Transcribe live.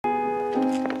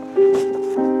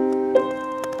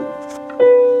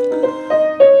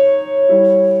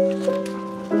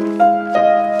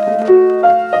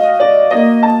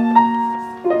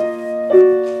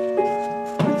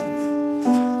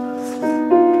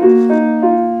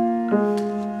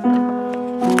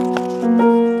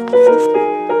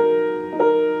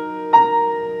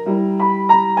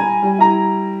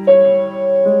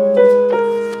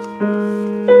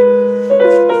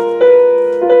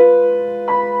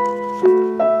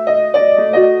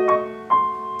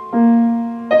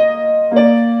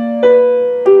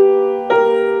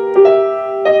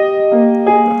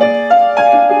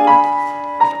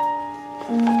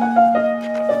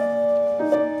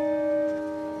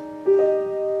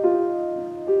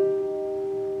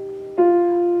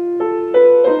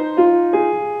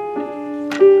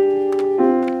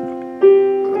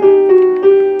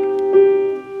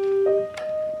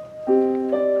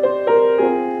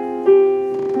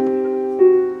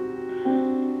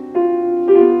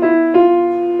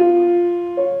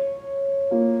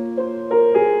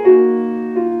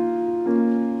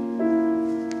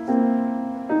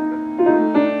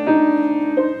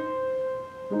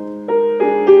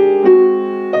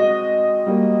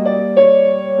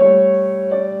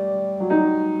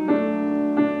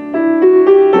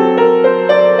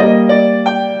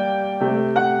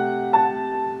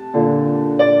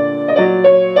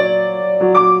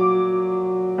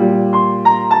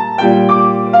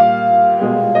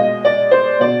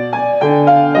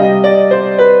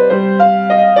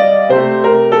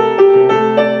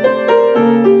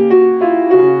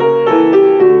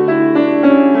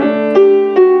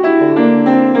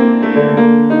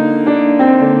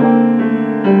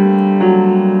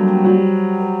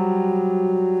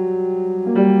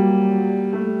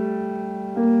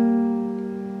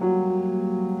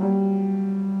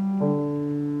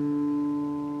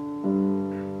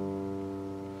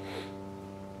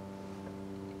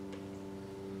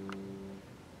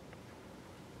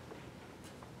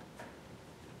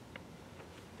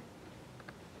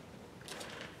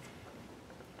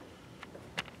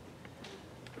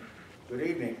Good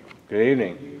evening. Good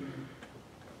evening.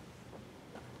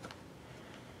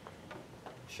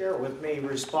 Share with me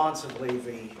responsively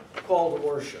the call to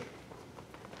worship.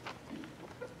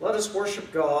 Let us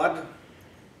worship God.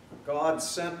 God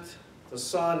sent the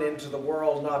Son into the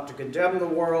world not to condemn the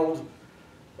world,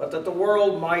 but that the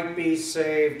world might be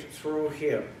saved through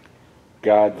him.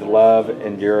 God's love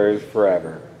endures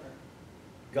forever.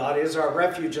 God is our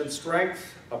refuge and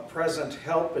strength, a present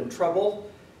help in trouble.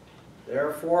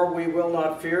 Therefore we will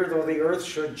not fear, though the earth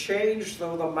should change,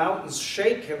 though the mountains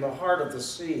shake in the heart of the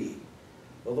sea,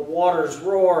 though the waters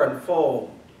roar and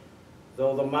foam,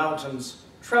 though the mountains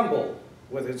tremble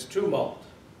with its tumult.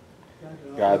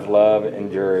 God's love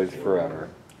endures forever.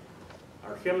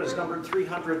 Our hymn is numbered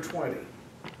 320.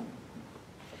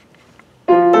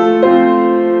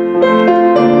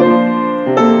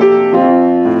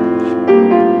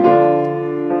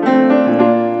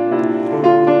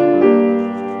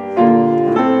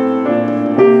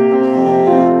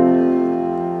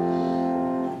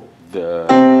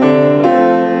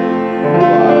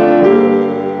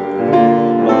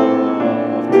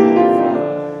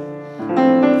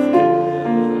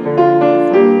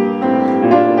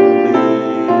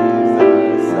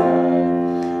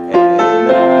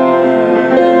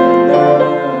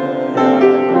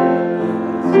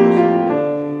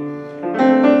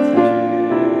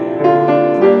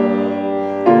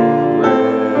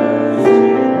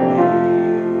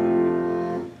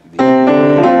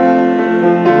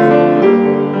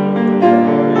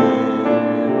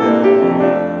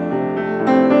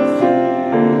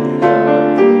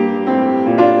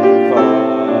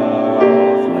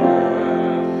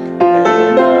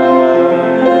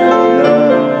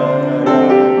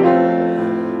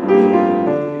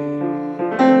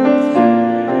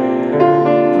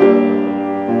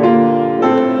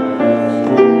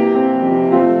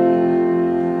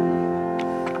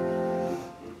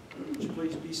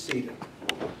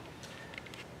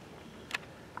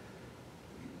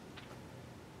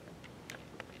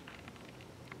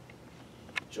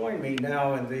 Join me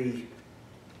now in the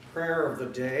prayer of the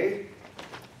day.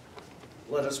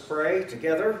 Let us pray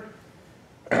together.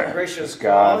 Gracious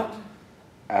God,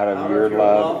 out of your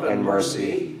love and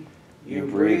mercy, you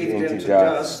breathed into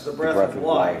dust the breath of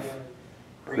life,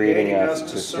 creating us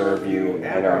to serve you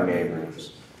and our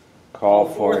neighbors. Call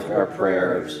forth our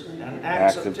prayers and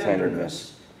acts of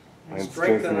tenderness, and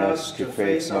strengthen us to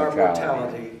face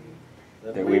mortality,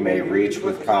 that we may reach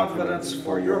with confidence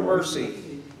for your mercy.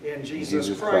 In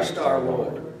Jesus Christ our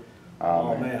Lord.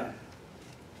 Amen.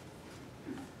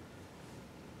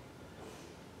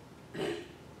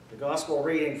 The gospel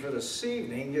reading for this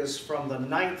evening is from the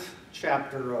 9th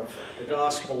chapter of the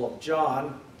Gospel of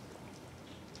John.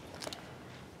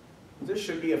 This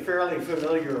should be a fairly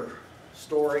familiar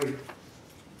story.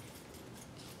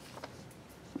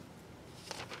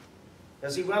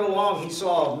 As he went along, he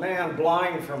saw a man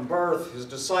blind from birth. His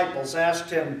disciples asked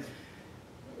him,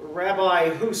 "Rabbi,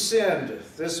 who sinned,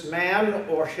 this man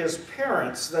or his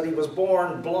parents, that he was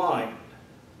born blind?"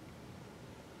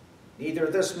 "Neither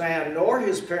this man nor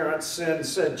his parents sinned,"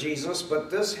 said Jesus,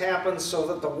 "but this happened so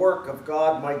that the work of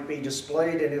God might be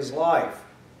displayed in his life.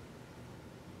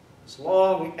 As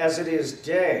long as it is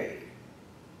day,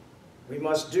 we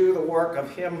must do the work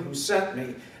of him who sent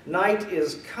me. Night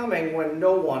is coming when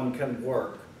no one can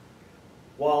work.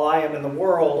 While I am in the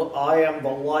world, I am the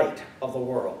light of the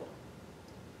world."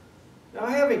 Now,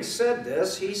 having said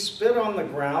this, he spit on the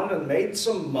ground and made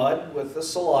some mud with the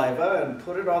saliva and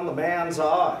put it on the man's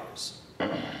eyes.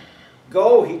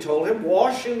 "Go," he told him,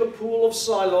 "wash in the pool of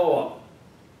Siloam."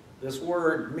 This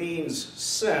word means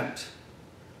sent.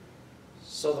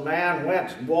 So the man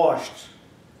went and washed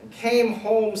and came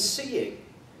home seeing.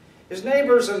 His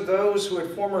neighbors and those who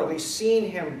had formerly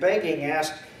seen him begging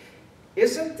asked,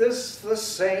 "Isn't this the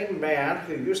same man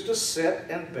who used to sit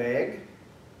and beg?"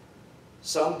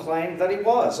 Some claimed that he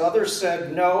was. Others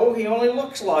said, "No, he only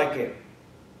looks like him."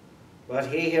 But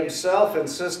he himself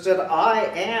insisted, "I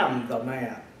am the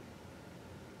man."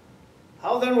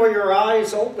 "How then were your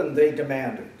eyes opened?" they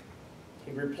demanded.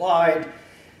 He replied,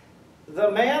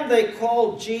 "The man they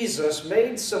called Jesus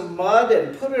made some mud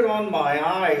and put it on my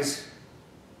eyes.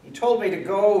 He told me to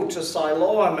go to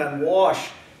Siloam and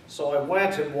wash, so I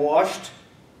went and washed,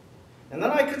 and then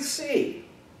I could see."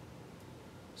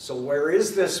 "So where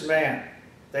is this man?"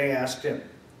 they asked him.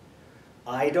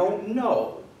 "I don't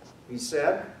know," he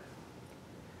said.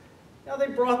 Now they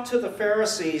brought to the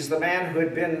Pharisees the man who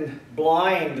had been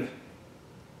blind.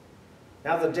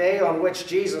 Now the day on which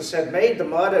Jesus had made the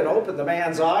mud and opened the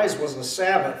man's eyes was the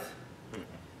Sabbath.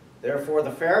 Therefore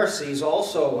the Pharisees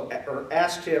also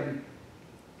asked him,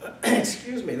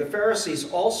 excuse me, the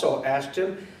Pharisees also asked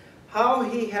him how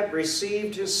he had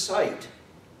received his sight.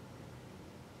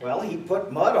 "Well, he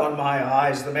put mud on my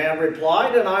eyes," the man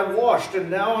replied, "and I washed, and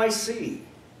now I see."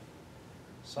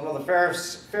 Some of the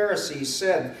Pharisees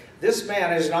said, "This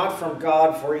man is not from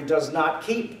God, for he does not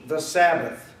keep the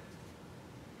Sabbath."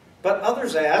 But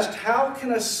others asked, "How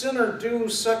can a sinner do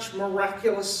such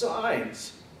miraculous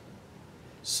signs?"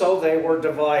 So they were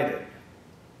divided.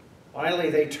 Finally,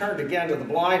 they turned again to the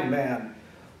blind man.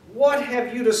 "What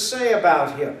have you to say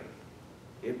about him?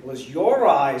 It was your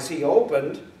eyes he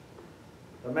opened."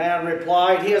 The man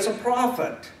replied, "He is a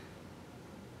prophet."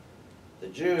 The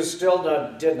Jews still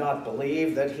did not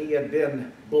believe that he had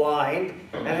been blind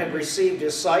and had received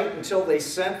his sight until they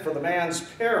sent for the man's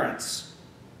parents.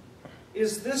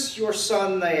 "Is this your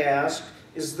son?" they asked.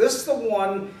 "Is this the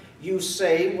one you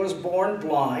say was born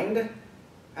blind?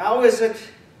 How is it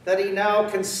that he now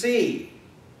can see?"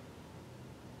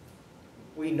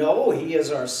 "We know he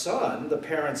is our son," the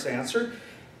parents answered,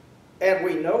 "and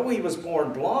we know he was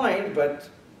born blind, but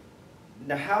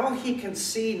how he can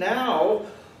see now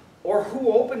or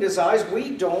who opened his eyes,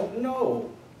 we don't know.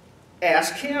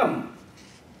 Ask him.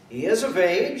 He is of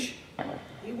age.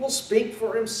 He will speak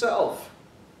for himself."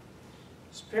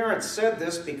 His parents said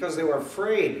this because they were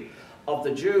afraid of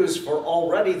the Jews, for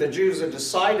already the Jews had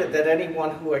decided that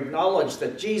anyone who acknowledged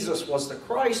that Jesus was the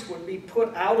Christ would be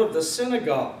put out of the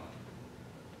synagogue.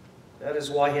 That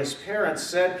is why his parents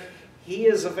said, "He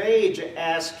is of age,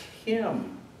 ask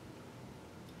him."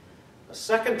 A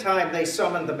second time they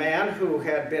summoned the man who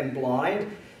had been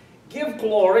blind. "Give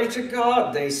glory to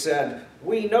God," they said.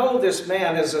 "We know this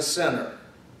man is a sinner."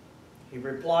 He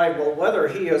replied, "Well, whether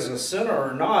he is a sinner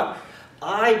or not,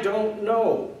 I don't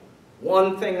know.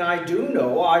 One thing I do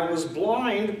know, I was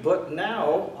blind, but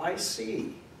now I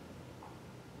see."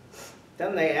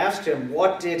 Then they asked him,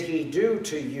 "What did he do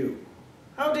to you?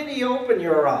 How did he open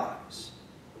your eyes?"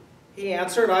 He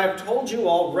answered, "I have told you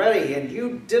already, and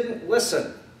you didn't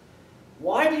listen.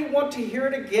 Why do you want to hear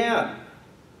it again?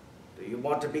 Do you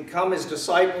want to become his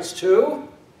disciples too?"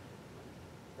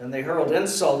 Then they hurled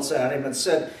insults at him and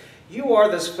said, "You are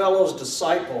this fellow's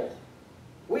disciple.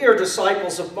 We are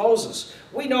disciples of Moses.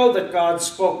 We know that God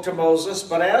spoke to Moses,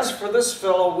 but as for this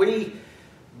fellow, we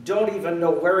don't even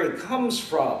know where he comes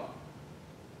from."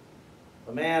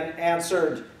 The man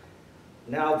answered,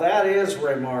 "Now that is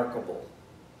remarkable.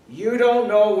 You don't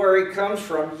know where he comes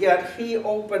from, yet he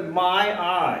opened my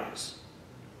eyes.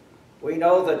 We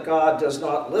know that God does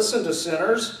not listen to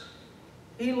sinners.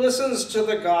 He listens to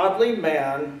the godly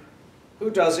man who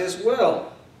does his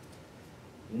will.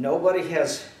 Nobody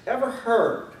has ever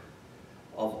heard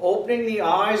of opening the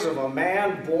eyes of a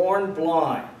man born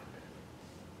blind."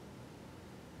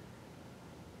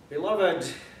 Beloved,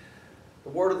 the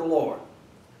word of the Lord.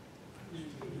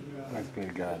 Thanks be to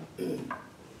God.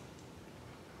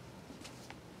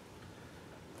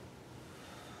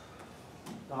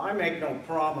 Now, I make no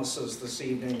promises this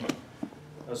evening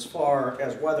as far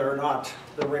as whether or not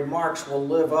the remarks will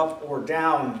live up or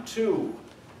down to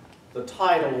the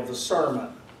title of the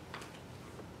sermon.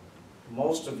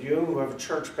 Most of you who have a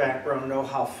church background know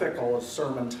how fickle a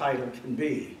sermon title can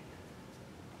be,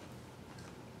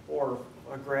 or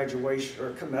a graduation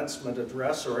or commencement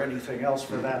address or anything else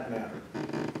for that matter.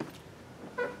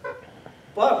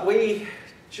 But we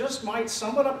just might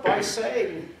sum it up by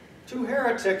saying, two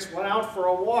heretics went out for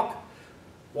a walk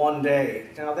one day.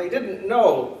 Now, they didn't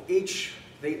know each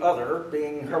the other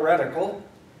being heretical,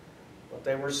 but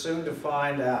they were soon to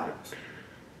find out.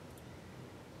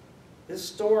 This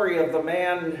story of the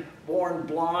man born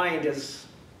blind is,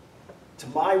 to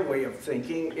my way of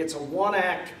thinking, it's a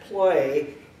one-act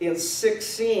play in 6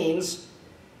 scenes,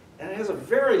 and it has a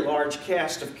very large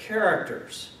cast of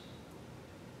characters.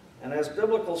 And as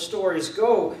biblical stories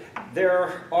go,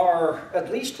 there are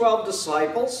at least 12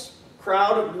 disciples, a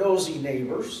crowd of nosy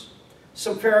neighbors,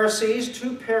 some Pharisees,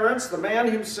 2 parents, the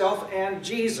man himself, and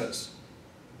Jesus.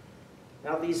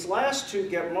 Now, these last 2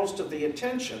 get most of the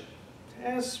attention,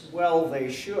 as well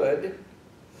they should,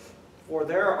 for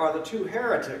there are the 2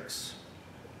 heretics.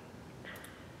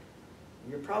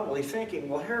 You're probably thinking,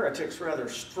 well, heretic's a rather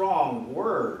strong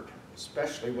word,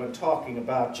 especially when talking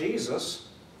about Jesus.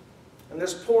 And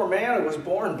this poor man who was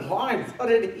born blind, what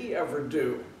did he ever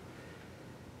do?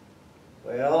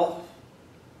 Well,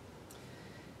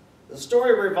 the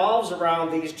story revolves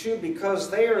around these 2 because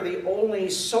they are the only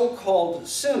so-called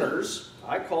sinners.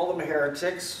 I call them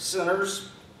heretics, sinners.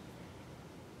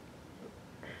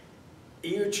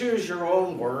 You choose your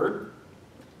own word.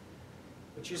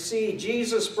 But you see,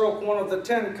 Jesus broke one of the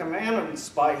 10 commandments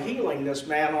by healing this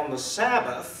man on the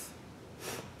Sabbath.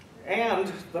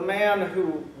 And the man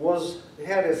who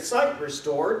had his sight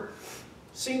restored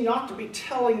seemed not to be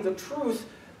telling the truth,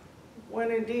 when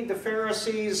indeed the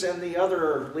Pharisees and the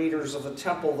other leaders of the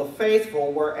temple, the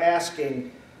faithful, were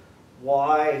asking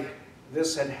why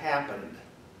this had happened.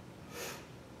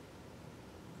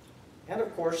 And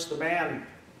of course, the man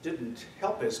didn't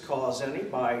help his cause any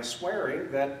by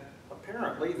swearing that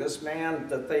apparently this man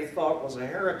that they thought was a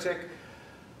heretic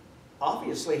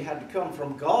obviously had to come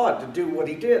from God to do what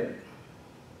he did.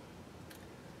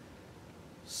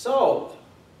 So,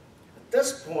 at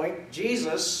this point,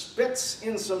 Jesus spits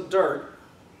in some dirt,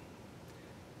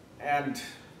 and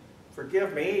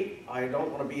forgive me, I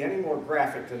don't want to be any more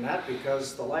graphic than that,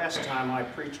 because the last time I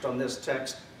preached on this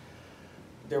text,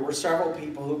 there were several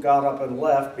people who got up and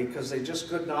left because they just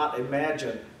could not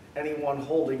imagine anyone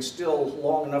holding still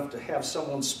long enough to have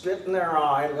someone spit in their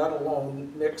eye, let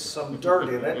alone mix some dirt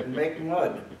in it and make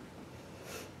mud.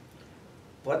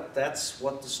 But that's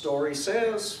what the story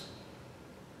says.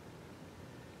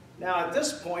 Now at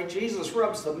this point, Jesus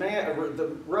rubs the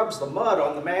mud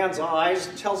on the man's eyes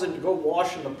and tells him to go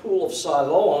wash in the pool of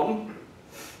Siloam,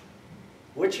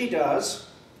 which he does,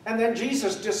 and then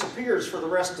Jesus disappears for the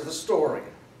rest of the story,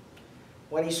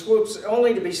 when he swoops,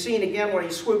 only to be seen again when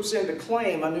he swoops in to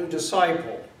claim a new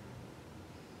disciple.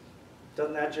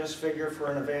 Doesn't that just figure for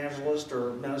an evangelist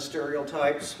or ministerial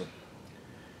types?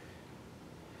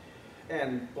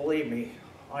 And believe me,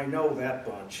 I know that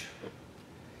bunch.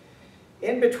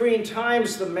 In between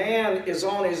times, the man is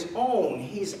on his own.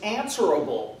 He's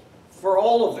answerable for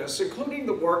all of this, including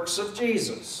the works of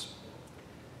Jesus.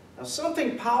 Now,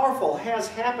 something powerful has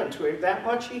happened to him, that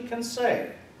much he can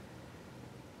say.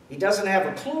 He doesn't have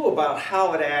a clue about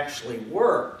how it actually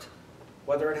worked,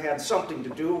 whether it had something to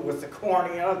do with the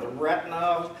cornea, the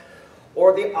retina,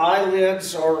 or the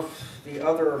eyelids, or the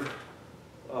other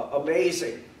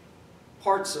amazing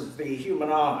parts of the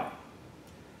human eye.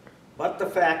 But the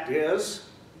fact is,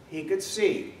 he could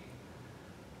see.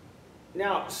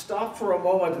 Now, stop for a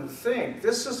moment and think.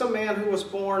 This is a man who was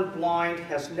born blind,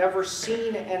 has never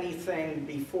seen anything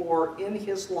before in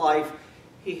his life.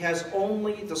 He has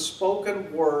only the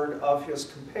spoken word of his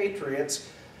compatriots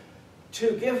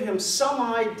to give him some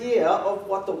idea of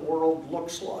what the world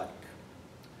looks like.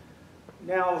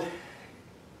 Now,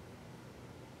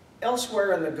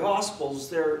 elsewhere in the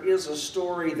Gospels, there is a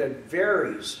story that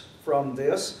varies from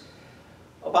this,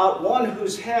 about one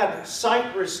who's had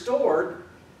sight restored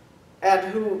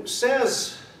and who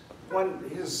says, when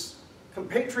his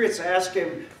compatriots ask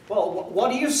him, well, what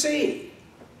do you see?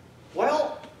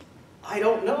 Well, I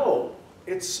don't know.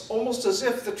 It's almost as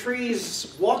if the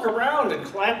trees walk around and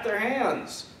clap their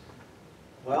hands.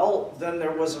 Well, then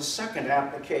there was a second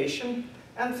application,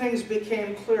 and things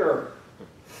became clearer.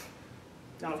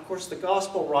 Now, of course, the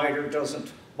gospel writer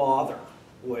doesn't bother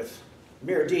with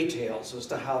mere details as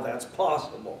to how that's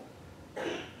possible.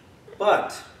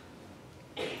 But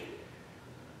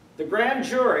the grand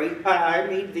jury,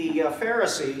 the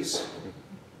Pharisees,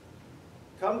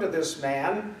 come to this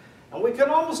man, and we can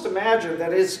almost imagine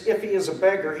that if he is a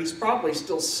beggar, he's probably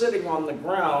still sitting on the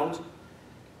ground,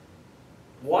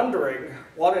 wondering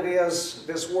what it is,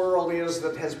 this world is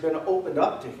that has been opened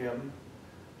up to him.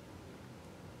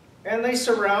 And they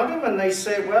surround him and they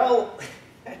say, well,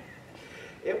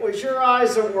 it was your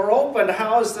eyes that were opened.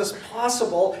 How is this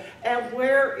possible? And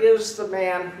where is the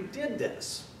man who did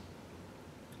this?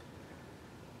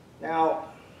 Now,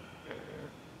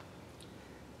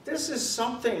 this is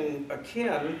something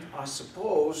akin, I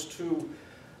suppose, to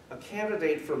a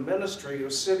candidate for ministry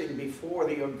who's sitting before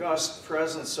the august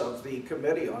presence of the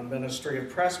Committee on Ministry of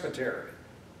Presbytery.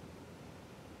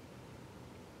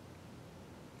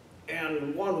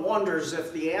 And one wonders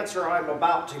if the answer I'm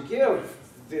about to give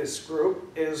this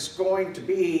group is going to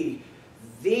be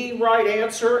the right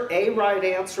answer, a right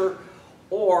answer,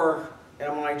 or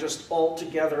am I just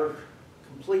altogether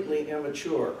completely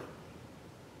immature?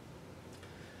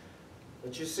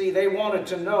 But you see, they wanted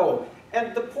to know.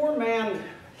 And the poor man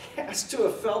has to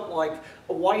have felt like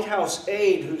a White House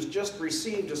aide who's just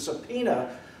received a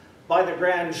subpoena by the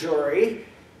grand jury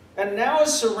and now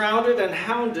is surrounded and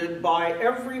hounded by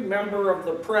every member of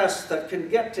the press that can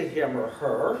get to him or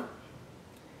her.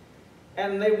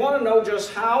 And they want to know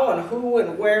just how and who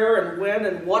and where and when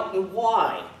and what and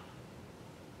why.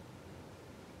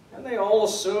 And they all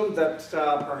assume that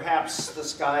perhaps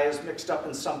this guy is mixed up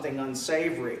in something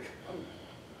unsavory.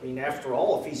 I mean, after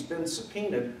all, if he's been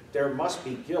subpoenaed, there must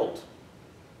be guilt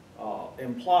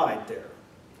implied there.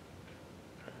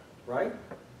 Right?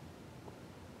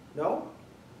 No?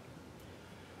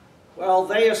 Well,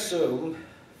 they assume,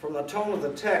 from the tone of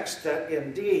the text, that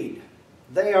indeed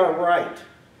they are right.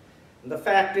 And the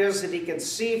fact is that he can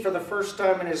see for the first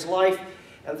time in his life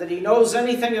and that he knows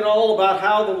anything at all about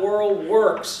how the world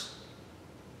works.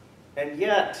 And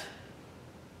yet,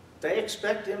 they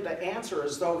expect him to answer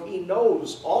as though he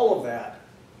knows all of that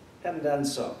and then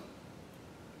some.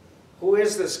 Who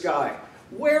is this guy?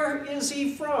 Where is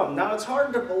he from? Now, it's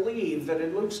hard to believe that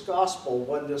in Luke's gospel,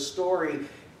 when this story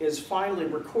is finally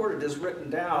recorded, is written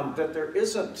down, that there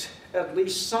isn't at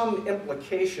least some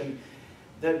implication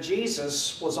that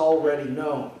Jesus was already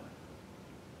known.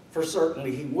 For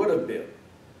certainly he would have been.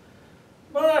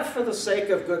 But for the sake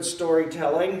of good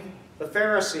storytelling, the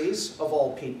Pharisees, of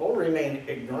all people, remain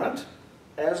ignorant,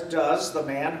 as does the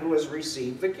man who has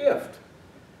received the gift.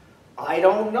 I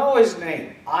don't know his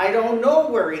name. I don't know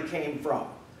where he came from.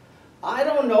 I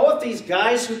don't know if these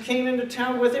guys who came into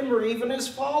town with him were even his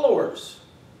followers.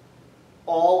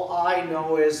 All I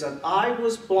know is that I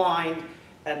was blind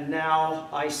and now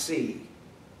I see.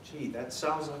 Gee, that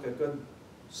sounds like a good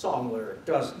song lyric,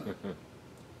 doesn't it?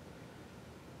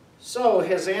 So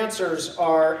his answers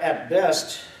are, at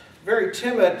best, very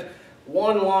timid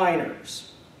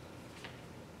one-liners.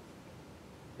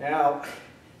 Now,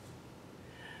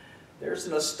 there's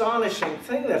an astonishing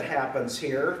thing that happens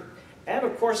here, and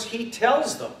of course he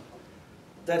tells them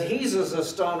that he's as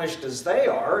astonished as they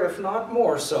are, if not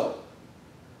more so.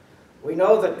 We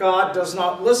know that God does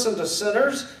not listen to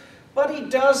sinners, but he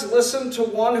does listen to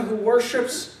one who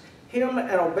worships him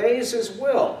and obeys his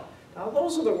will. Now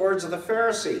those are the words of the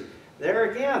Pharisee.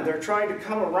 There again, they're trying to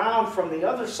come around from the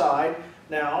other side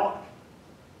now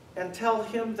and tell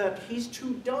him that he's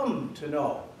too dumb to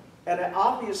know. And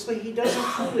obviously he doesn't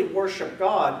truly worship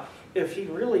God if he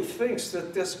really thinks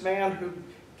that this man who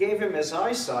gave him his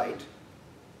eyesight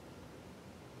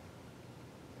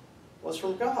was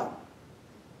from God.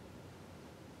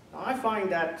 Now I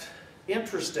find that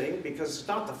interesting because it's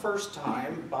not the first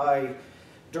time by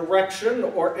direction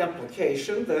or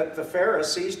implication that the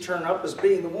Pharisees turn up as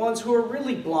being the ones who are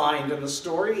really blind in the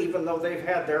story, even though they've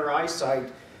had their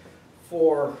eyesight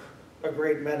for a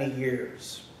great many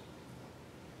years.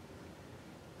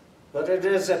 But it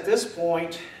is at this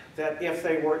point that if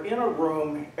they were in a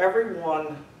room,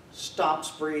 everyone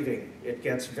stops breathing. It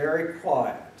gets very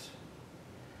quiet.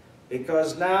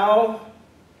 Because now,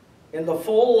 in the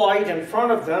full light in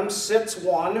front of them, sits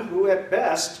one who at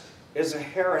best is a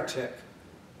heretic,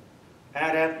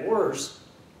 and at worst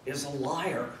is a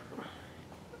liar.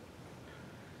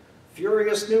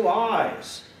 Furious new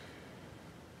eyes,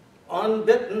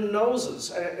 unbitten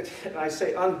noses. And I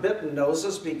say unbitten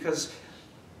noses because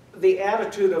the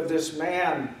attitude of this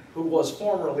man who was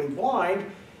formerly blind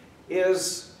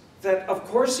is that of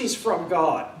course he's from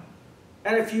God.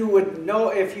 And if you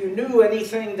knew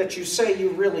anything that you say you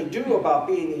really do about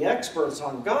being the experts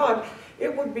on God,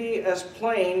 it would be as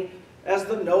plain as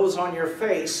the nose on your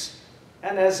face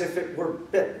and as if it were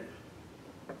bitten.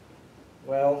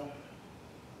 Well,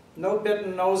 no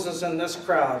bitten noses in this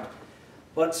crowd,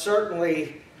 but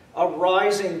certainly a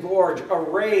rising gorge, a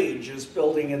rage is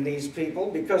building in these people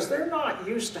because they're not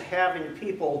used to having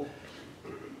people,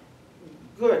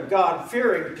 good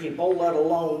God-fearing people, let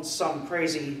alone some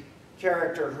crazy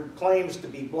character who claims to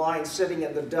be blind, sitting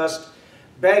in the dust,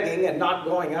 begging and not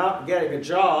going out and getting a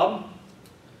job.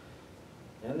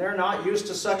 And they're not used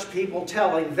to such people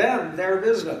telling them their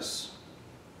business.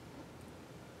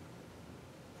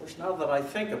 Of course, now that I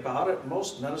think about it,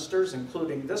 most ministers,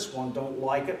 including this one, don't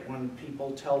like it when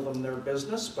people tell them their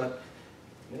business, but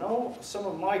you know, some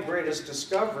of my greatest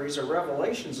discoveries or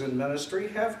revelations in ministry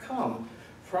have come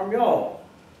from y'all.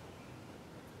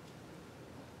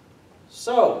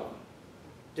 So,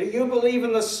 do you believe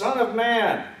in the Son of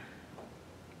Man?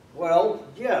 Well,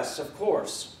 yes, of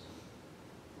course.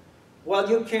 Well,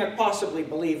 you can't possibly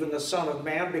believe in the Son of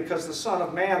Man because the Son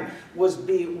of Man would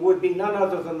be none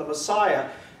other than the Messiah.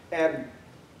 And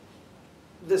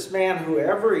this man,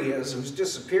 whoever he is, who's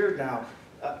disappeared now,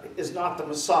 is not the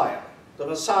Messiah. The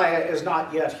Messiah is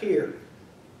not yet here.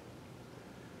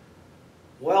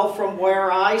 Well, from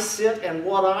where I sit and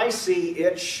what I see,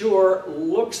 it sure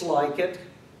looks like it.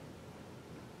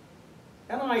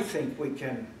 And I think we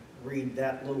can read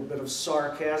that little bit of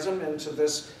sarcasm into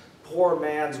this poor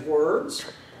man's words.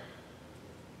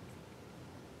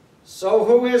 So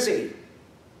who is he?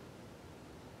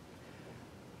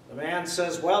 The man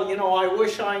says, well, you know, I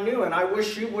wish I knew, and I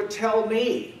wish you would tell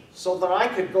me so that I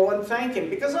could go and thank him.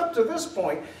 Because up to this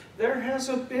point, there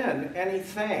hasn't been any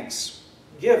thanks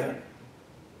given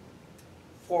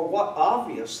for what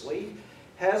obviously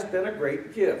has been a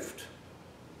great gift.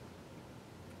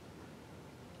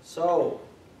 So,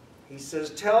 he says,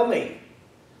 tell me,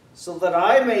 so that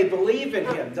I may believe in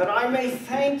him, that I may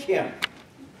thank him.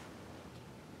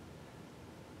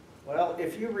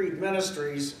 if you read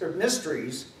mysteries,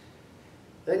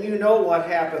 then you know what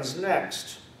happens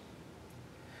next.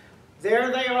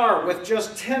 There they are with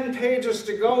just 10 pages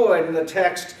to go in the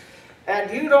text,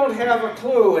 and you don't have a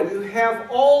clue, and you have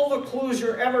all the clues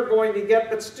you're ever going to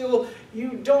get, but still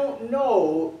you don't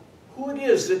know who it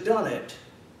is that done it.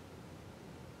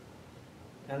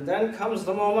 And then comes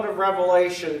the moment of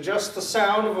revelation, just the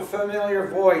sound of a familiar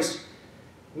voice,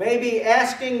 maybe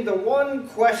asking the one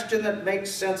question that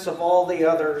makes sense of all the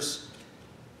others.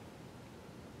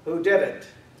 Who did it?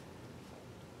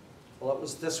 Well, it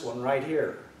was this one right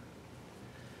here.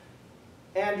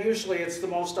 And usually it's the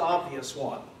most obvious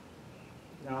one.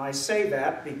 Now I say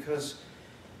that because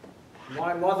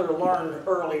my mother learned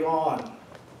early on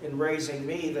in raising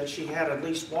me that she had at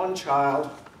least one child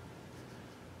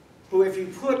who, if you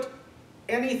put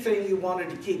anything you wanted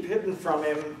to keep hidden from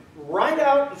him right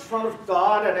out in front of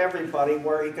God and everybody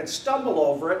where he could stumble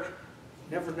over it,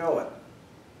 never know it.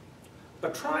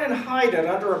 But try and hide it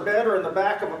under a bed or in the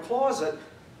back of a closet,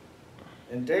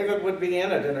 and David would be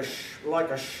in it like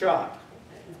a shot.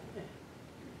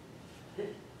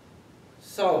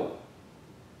 So,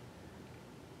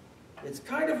 it's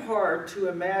kind of hard to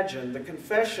imagine the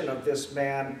confession of this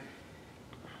man,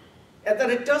 and that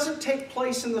it doesn't take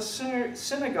place in the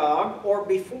synagogue or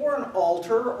before an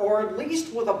altar or at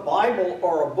least with a Bible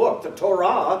or a book, the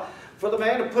Torah, for the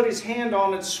man to put his hand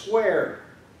on and swear.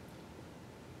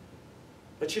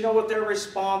 But you know what their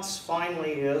response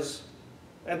finally is?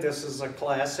 And this is a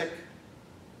classic,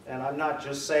 and I'm not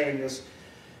just saying this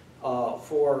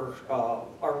for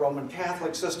our Roman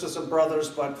Catholic sisters and brothers,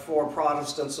 but for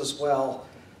Protestants as well.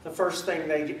 The first thing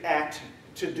they act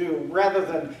to do, rather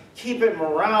than keep him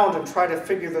around and try to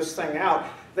figure this thing out,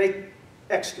 they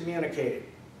excommunicate him.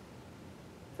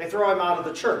 They throw him out of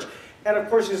the church. And of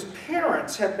course his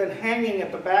parents have been hanging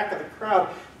at the back of the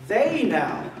crowd. They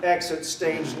now exit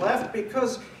stage left,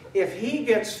 because if he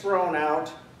gets thrown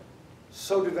out,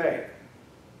 so do they.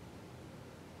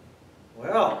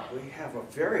 Well, we have a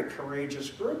very courageous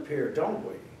group here, don't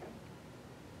we?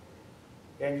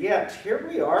 And yet, here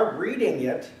we are reading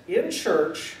it in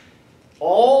church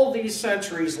all these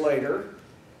centuries later,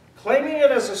 claiming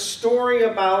it as a story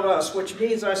about us, which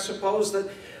means, I suppose, that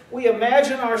we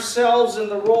imagine ourselves in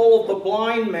the role of the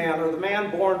blind man or the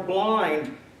man born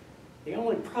blind. The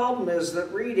only problem is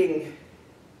that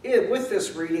with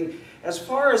this reading, as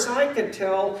far as I can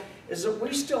tell, is that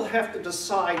we still have to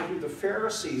decide who the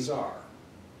Pharisees are.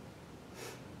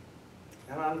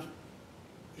 And I'm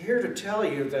here to tell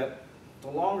you that the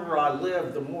longer I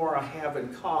live, the more I have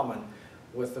in common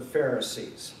with the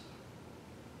Pharisees.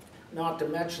 Not to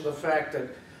mention the fact that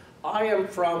I am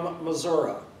from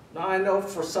Missouri. Now I know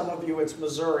for some of you it's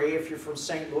Missouri. If you're from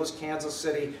St. Louis, Kansas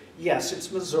City, yes, it's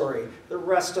Missouri. The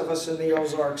rest of us in the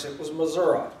Ozarks, it was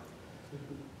Missouri.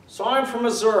 So I'm from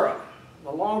Missouri.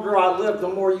 The longer I live, the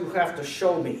more you have to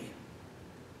show me.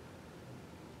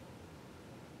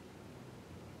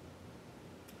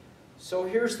 So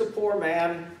here's the poor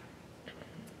man,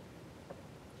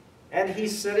 and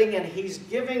he's sitting and he's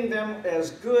giving them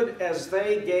as good as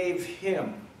they gave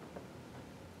him.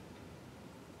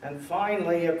 And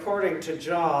finally, according to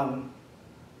John,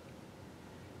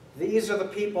 these are the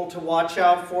people to watch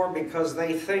out for because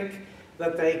they think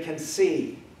that they can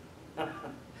see.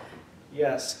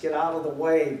 Yes, get out of the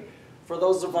way for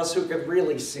those of us who can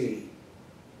really see.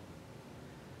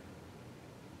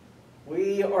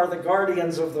 We are the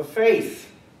guardians of the faith,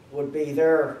 would be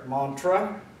their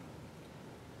mantra.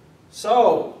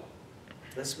 So,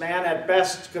 this man at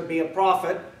best could be a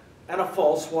prophet, and a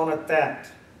false one at that.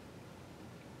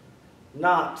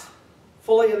 Not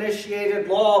fully initiated,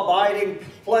 law-abiding,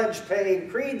 pledge-paying,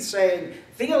 creed-saying,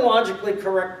 theologically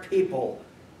correct people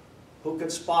who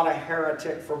could spot a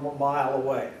heretic from a mile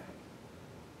away.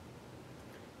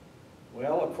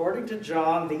 Well, according to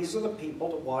John, these are the people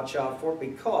to watch out for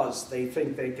because they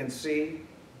think they can see.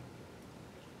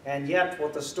 And yet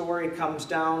what the story comes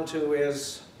down to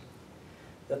is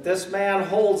that this man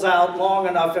holds out long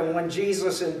enough, and when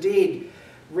Jesus indeed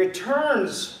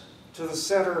returns to the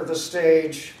center of the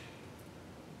stage,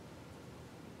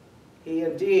 he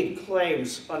indeed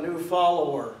claims a new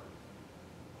follower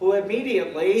who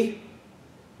immediately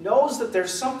knows that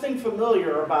there's something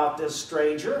familiar about this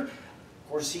stranger. Of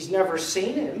course, he's never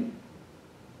seen him,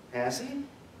 has he?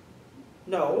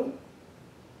 No.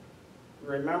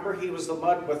 Remember, he was the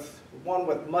one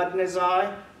with mud in his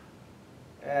eye?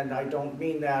 And I don't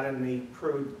mean that in the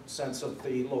crude sense of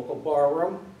the local bar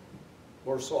room,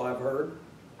 or so I've heard.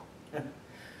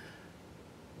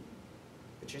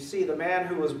 But you see, the man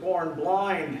who was born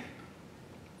blind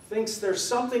thinks there's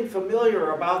something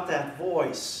familiar about that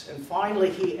voice. And finally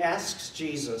he asks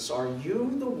Jesus, "Are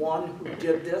you the one who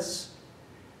did this?"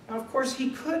 Now, of course,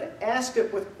 he could ask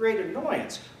it with great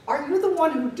annoyance. "Are you the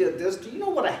one who did this? Do you know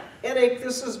what a headache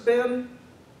this has been?"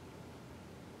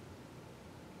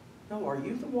 No, "Are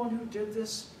you the one who did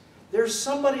this? There's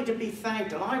somebody to be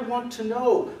thanked, and I want to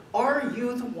know, are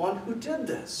you the one who did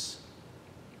this?"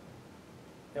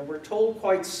 And we're told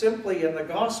quite simply in the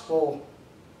gospel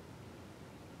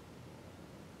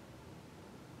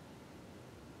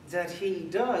that he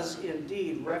does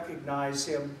indeed recognize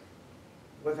him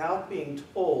without being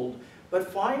told.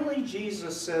 But finally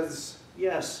Jesus says,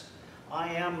 "Yes,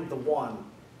 I am the one."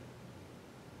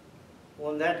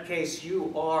 Well, in that case,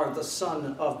 you are the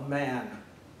Son of Man,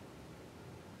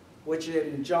 which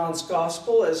in John's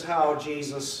Gospel is how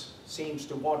Jesus seems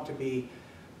to want to be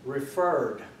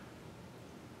referred.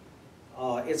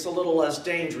 It's a little less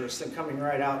dangerous than coming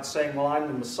right out and saying, "Well, I'm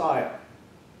the Messiah."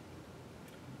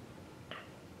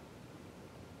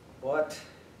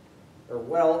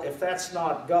 Well, if that's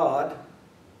not God,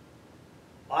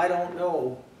 I don't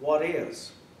know what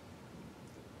is.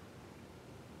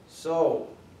 So,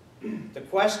 the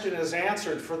question is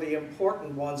answered for the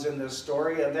important ones in this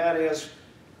story, and that is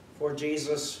for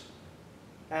Jesus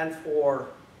and for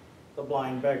the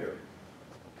blind beggar,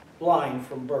 blind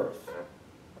from birth.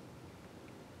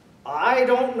 I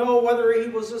don't know whether he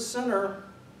was a sinner,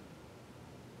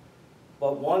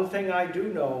 but one thing I do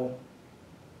know,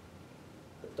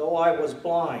 that though I was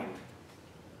blind,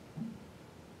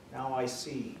 now I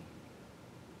see.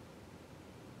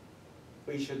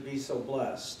 We should be so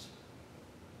blessed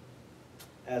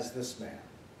as this man.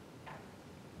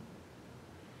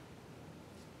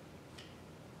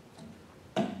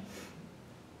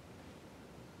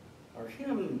 Our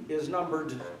hymn is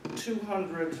numbered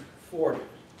 240.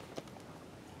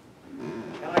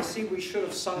 And I see we should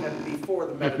have sung it before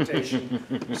the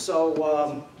meditation.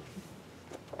 So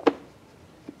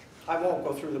I won't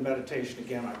go through the meditation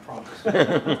again, I promise.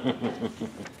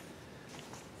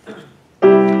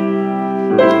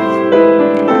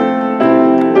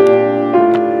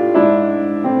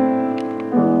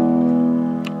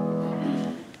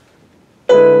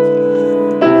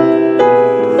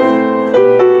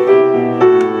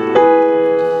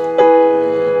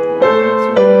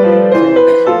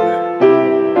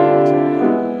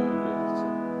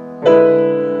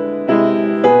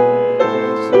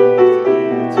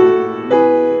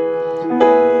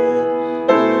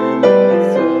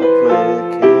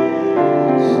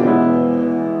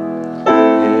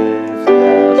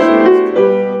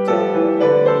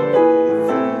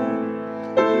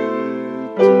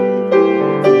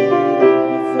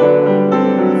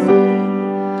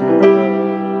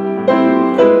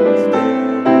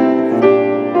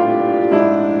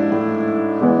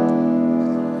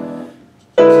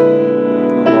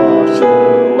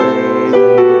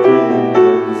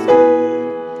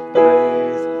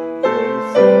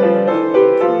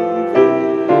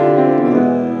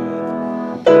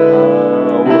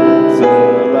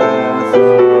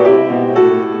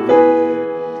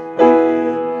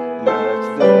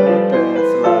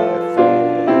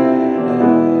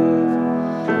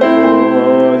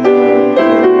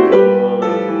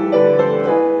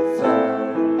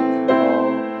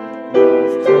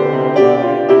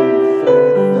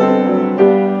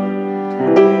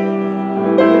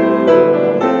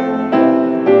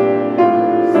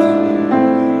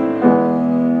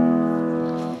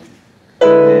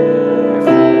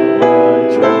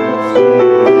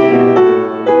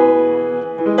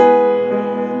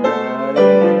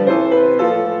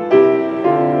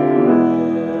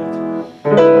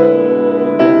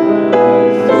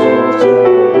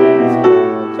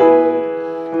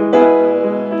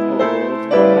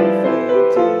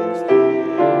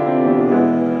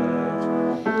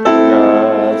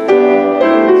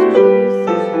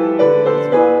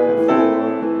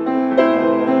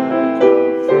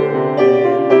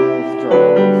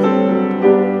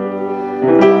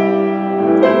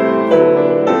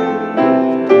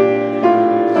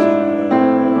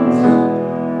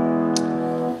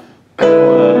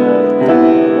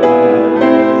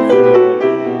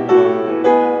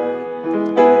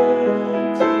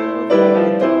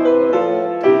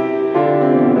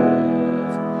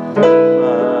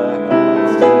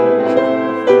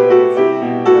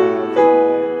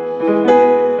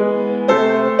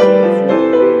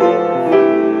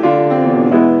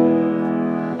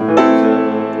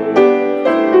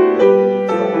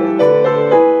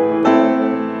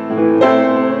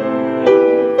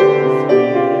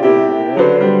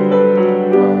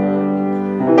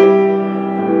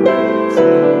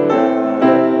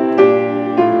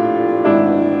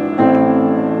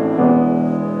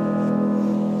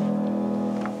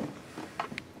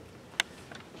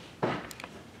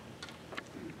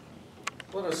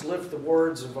 Let us lift the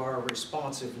words of our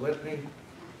responsive litany.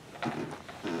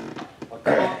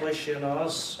 Accomplish in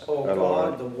us, O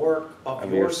God, the work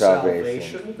of your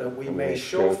salvation, that we may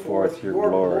show forth your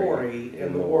glory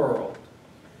in the world.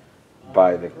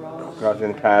 By the cross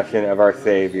and passion of our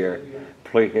Savior,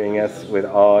 pleading us with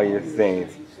all your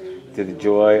saints to the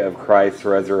joy of Christ's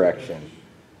resurrection.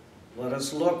 Let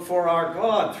us look for our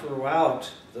God throughout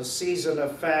the season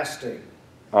of fasting.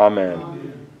 Amen.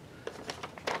 Amen.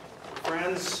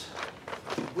 Friends,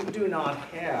 we do not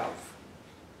have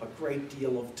a great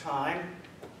deal of time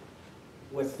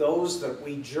with those that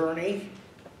we journey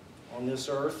on this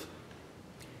earth.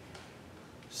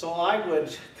 So I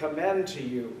would commend to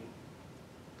you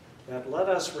that let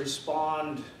us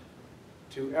respond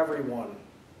to everyone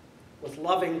with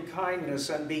loving kindness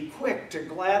and be quick to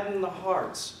gladden the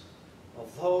hearts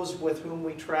of those with whom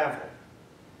we travel.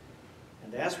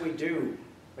 And as we do,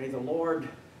 may the Lord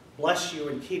bless you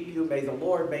and keep you. May the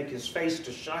Lord make his face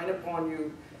to shine upon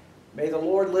you. May the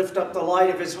Lord lift up the light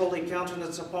of his holy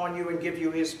countenance upon you and give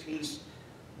you his peace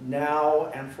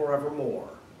now and forevermore.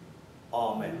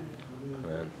 Amen.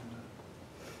 Amen.